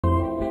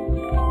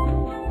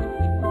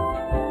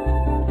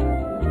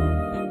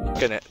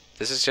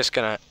just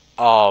gonna.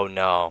 Oh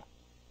no.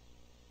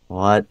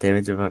 What?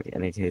 Damage of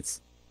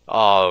indicates.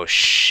 Oh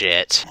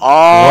shit.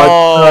 What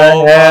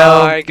Oh the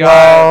hell, my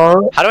god.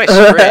 bro? How do I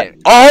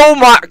sprint? Oh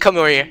my. Come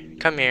over here.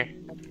 Come here.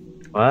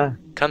 What?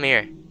 Come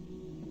here.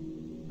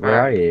 Where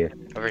are you?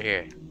 Over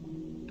here.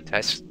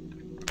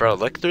 Bro,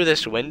 look through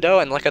this window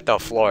and look at the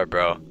floor,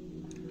 bro.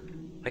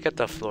 Look at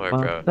the floor,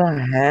 bro. What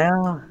the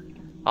hell?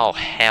 Oh,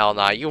 hell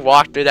nah. You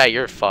walk through that,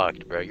 you're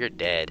fucked, bro. You're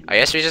dead. I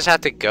guess we just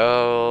have to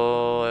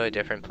go a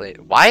different place.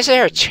 Why is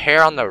there a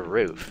chair on the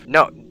roof?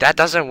 No, that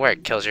doesn't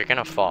work, Kills. You're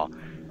gonna fall.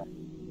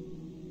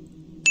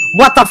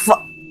 What the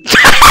fuck?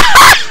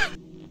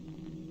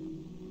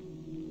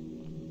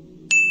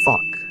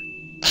 Fuck.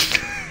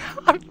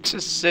 I'm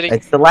just sitting.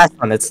 It's the last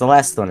one. It's the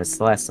last one. It's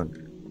the last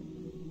one.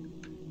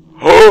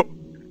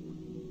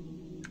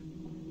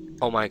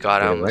 Oh my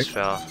god, I Did it almost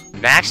work? fell.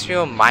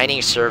 Maxfield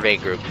Mining Survey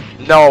Group.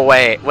 No,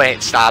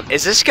 wait, stop.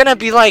 Is this gonna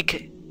be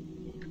like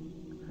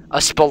a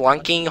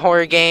spelunking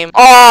horror game?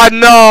 Oh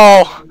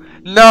no!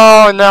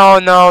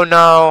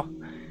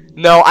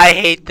 No, I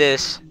hate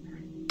this.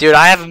 Dude,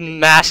 I have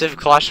massive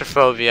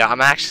claustrophobia.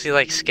 I'm actually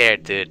like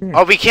scared, dude. Yeah.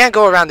 Oh, we can't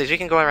go around these. We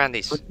can go around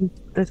these.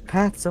 There's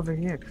paths over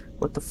here.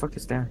 What the fuck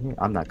is down here?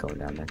 I'm not going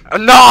down there.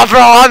 No, bro,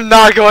 I'm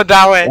not going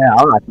that way. Yeah,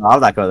 I'm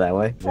not going that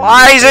way.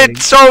 Why is it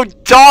so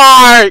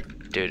dark?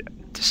 Dude,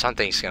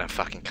 something's gonna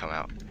fucking come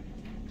out.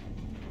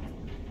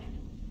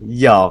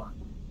 Yo.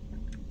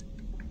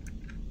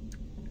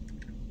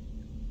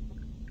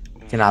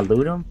 Can I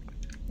loot him?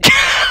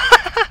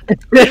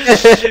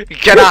 You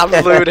cannot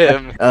loot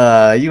him.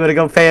 You wanna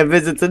go pay a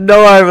visit to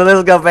Norman?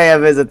 Let's go pay a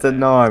visit to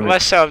Norman.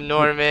 What's up,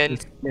 Norman?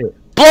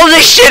 Blow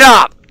this shit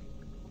up!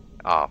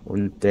 Oh.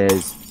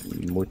 There's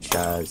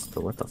muchas.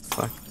 But what the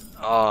fuck?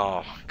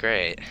 Oh,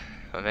 great.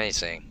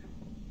 Amazing.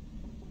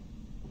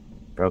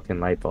 Broken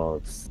light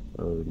bulbs.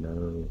 Oh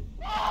no.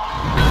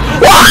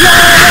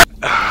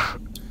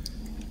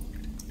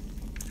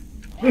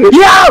 Yo!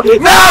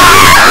 No!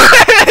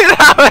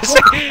 That was,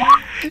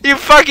 you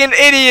fucking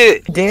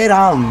idiot! Dude,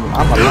 I'm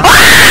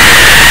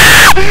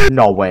alive.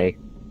 No way.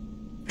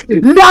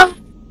 No!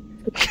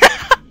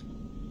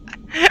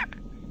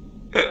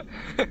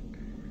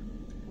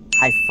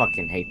 I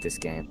fucking hate this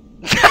game.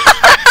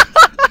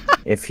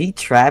 If he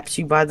traps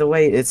you, by the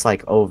way, it's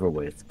like over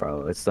with,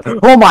 bro. It's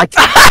oh my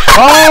god!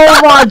 Oh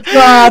my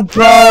god,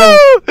 bro!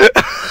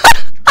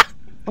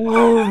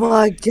 Oh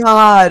my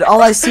god!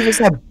 All I see is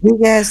that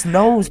big ass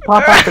nose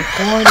pop out the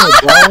corner,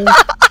 bro.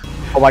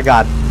 Oh my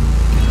god!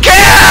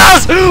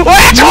 Chaos! What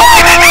are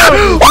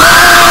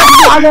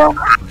you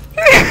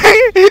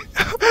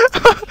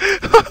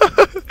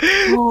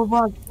Oh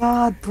my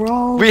god,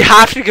 bro! We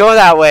have to go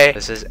that way.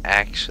 This is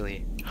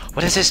actually.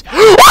 What is this?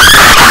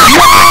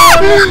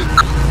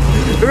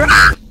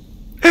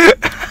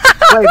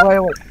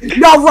 Wait.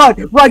 No,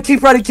 run!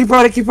 Keep running! Keep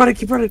running!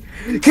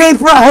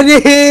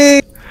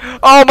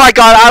 Oh my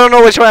god, I don't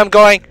know which way I'm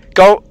going.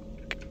 Go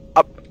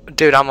up.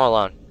 Dude, I'm all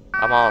alone.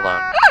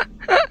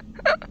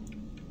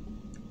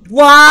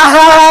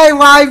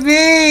 Why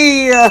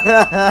me?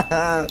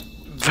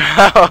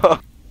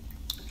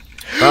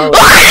 Bro.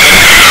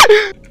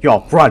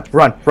 Yo, run!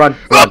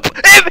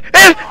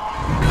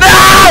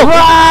 No!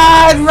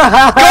 Run!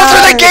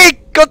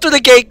 Go through the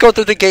gate! Go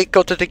through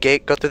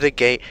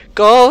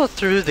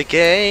the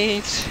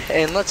gate!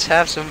 And let's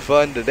have some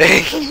fun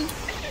today.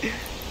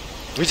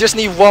 We just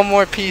need one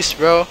more piece,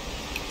 bro.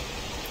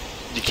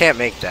 You can't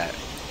make that.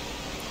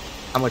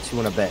 How much you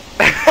wanna bet?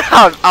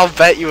 I'll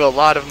bet you a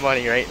lot of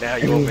money right now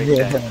you won't make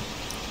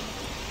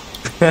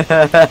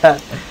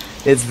that.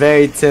 It's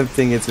very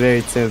tempting.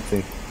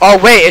 Oh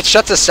wait, it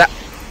shuts us out.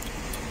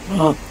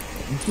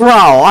 Bro,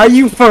 are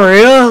you for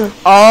real?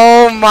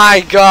 Oh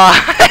my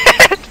god.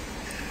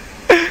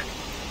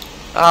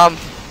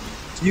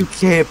 You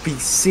can't be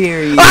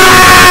serious.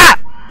 Ah!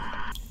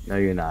 No,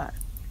 you're not.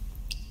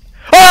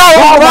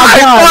 Oh my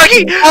god!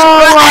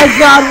 Oh my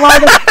god! Why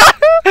the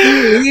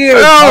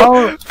here,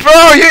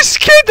 bro, you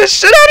scared the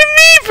shit out of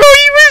me, bro.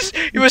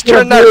 He was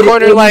turning that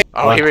corner like.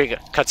 Oh, here we go.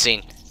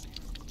 Cutscene.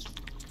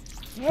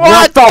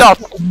 What the?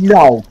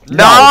 No.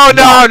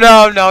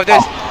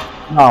 There's.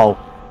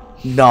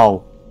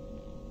 No.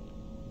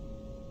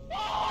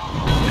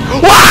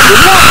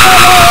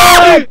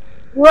 What?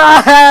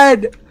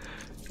 Run!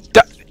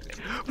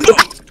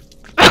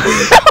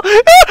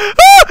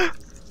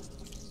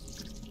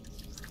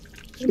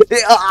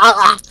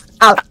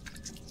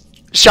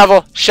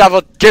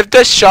 Shovel. Give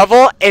the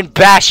shovel and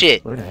bash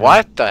it.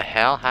 What the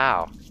hell?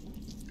 How?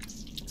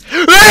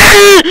 No!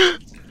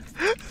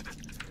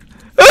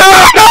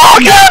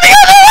 Get the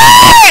other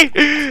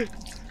way!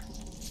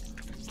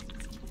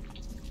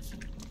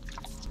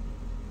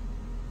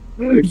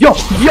 Yo!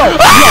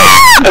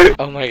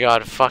 Oh my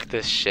god, fuck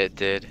this shit,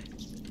 dude.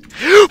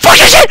 Fuck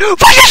this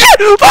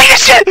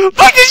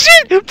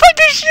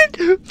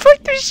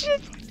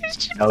shit!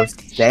 No,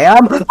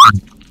 Sam!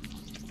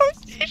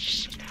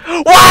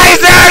 Why is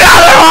there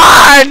another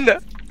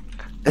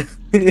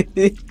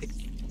one?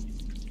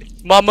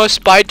 Mama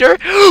spider?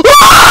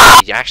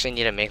 You actually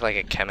need to make like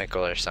a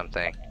chemical or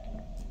something.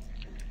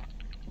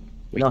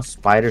 You know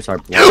spiders are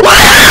blind.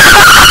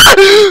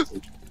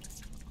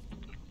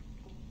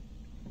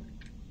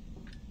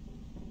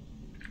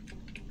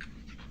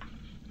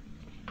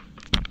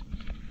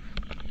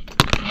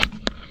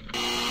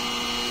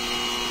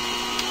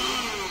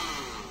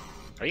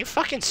 Are you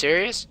fucking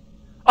serious?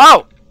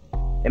 Oh!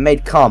 It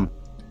made cum.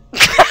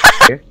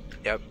 Here.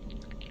 Yep.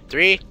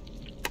 3.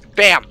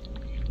 Bam!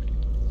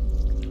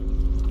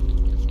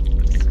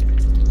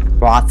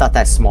 Bro, I thought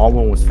that small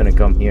one was finna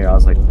come here. I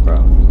was like, bro.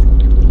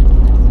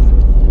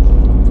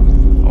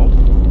 Oh.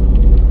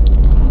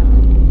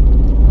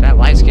 That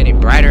light's getting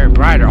brighter and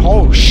brighter.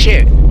 Oh,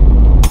 shit!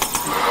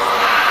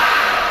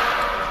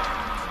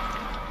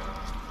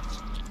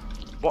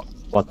 What?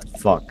 What the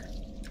fuck?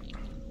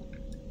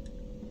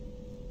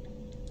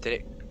 Did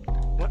it...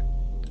 What?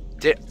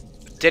 Did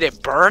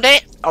it burn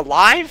it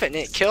alive and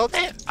it killed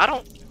it? I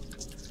don't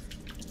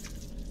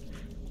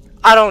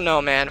know,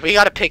 man. We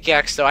got a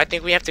pickaxe, though. I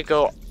think we have to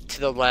go to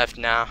the left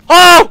now.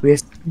 Oh! We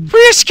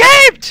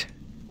escaped!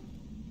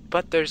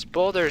 But there's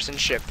boulders and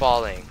shit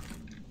falling.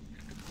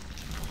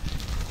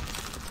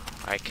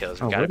 Alright,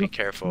 Kills. We gotta be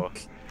careful.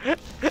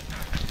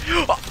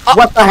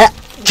 What the heck?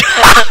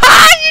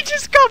 You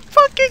just got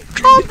fucking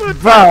comboed!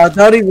 Bro,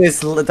 don't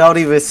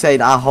even say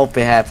I hope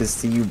it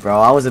happens to you, bro.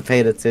 I wasn't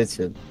paying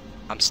attention.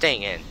 I'm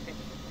staying in.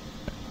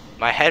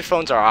 My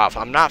headphones are off.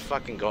 I'm not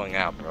fucking going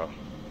out, bro.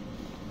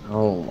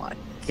 Oh my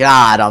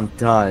god, I'm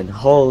done.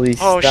 Holy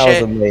Oh, that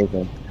shit. was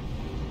amazing.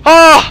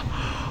 Oh!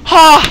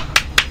 Oh!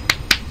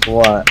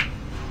 What?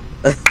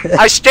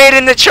 I stayed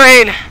in the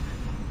train!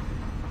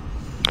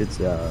 Good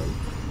job.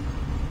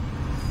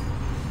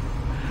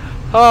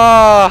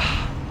 Oh!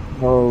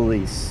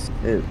 Holy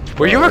shit.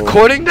 Were you bro.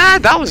 recording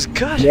that? That was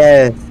good.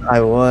 Yes,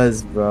 I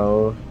was,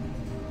 bro.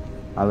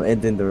 I'm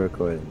ending the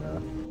recording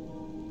now.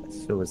 That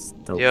shit was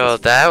dope. Yo, as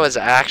that fuck. was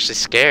actually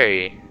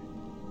scary.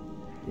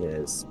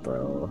 Yes,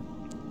 bro.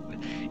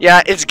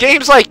 Yeah, it's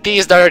games like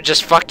these that are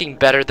just fucking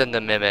better than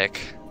the Mimic.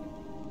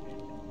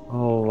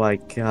 Oh my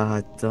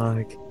god,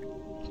 dog.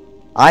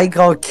 I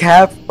go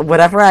cap.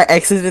 Whenever I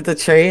exited the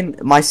train,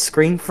 my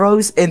screen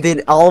froze, and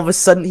then all of a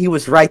sudden he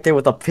was right there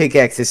with a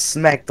pickaxe and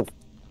smacked the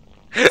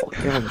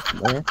fuck out of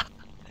me, man.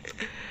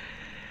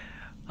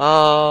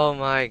 Oh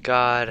my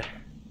god.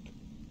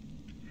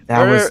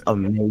 That was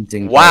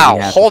amazing. Wow,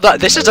 bro. hold on.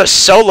 This is a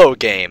solo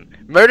game.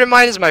 Murder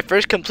Mine is my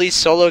first complete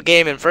solo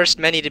game and first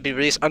many to be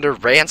released under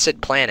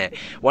Rancid Planet.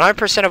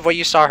 100% of what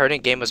you saw heard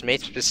in game was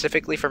made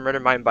specifically for Murder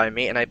Mine by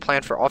me, and I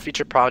plan for all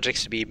future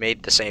projects to be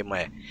made the same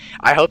way.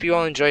 I hope you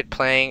all enjoyed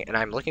playing, and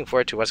I'm looking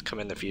forward to what's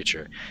coming in the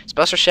future.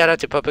 Special shout out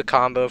to Puppet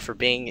Combo for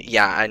being,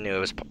 yeah, I knew it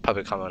was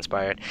Puppet Combo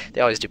inspired.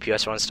 They always do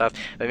PS1 stuff.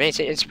 My main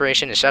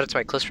inspiration, and shout out to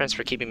my close friends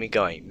for keeping me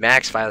going.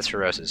 Max, Violence for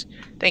Roses.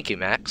 Thank you,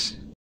 Max.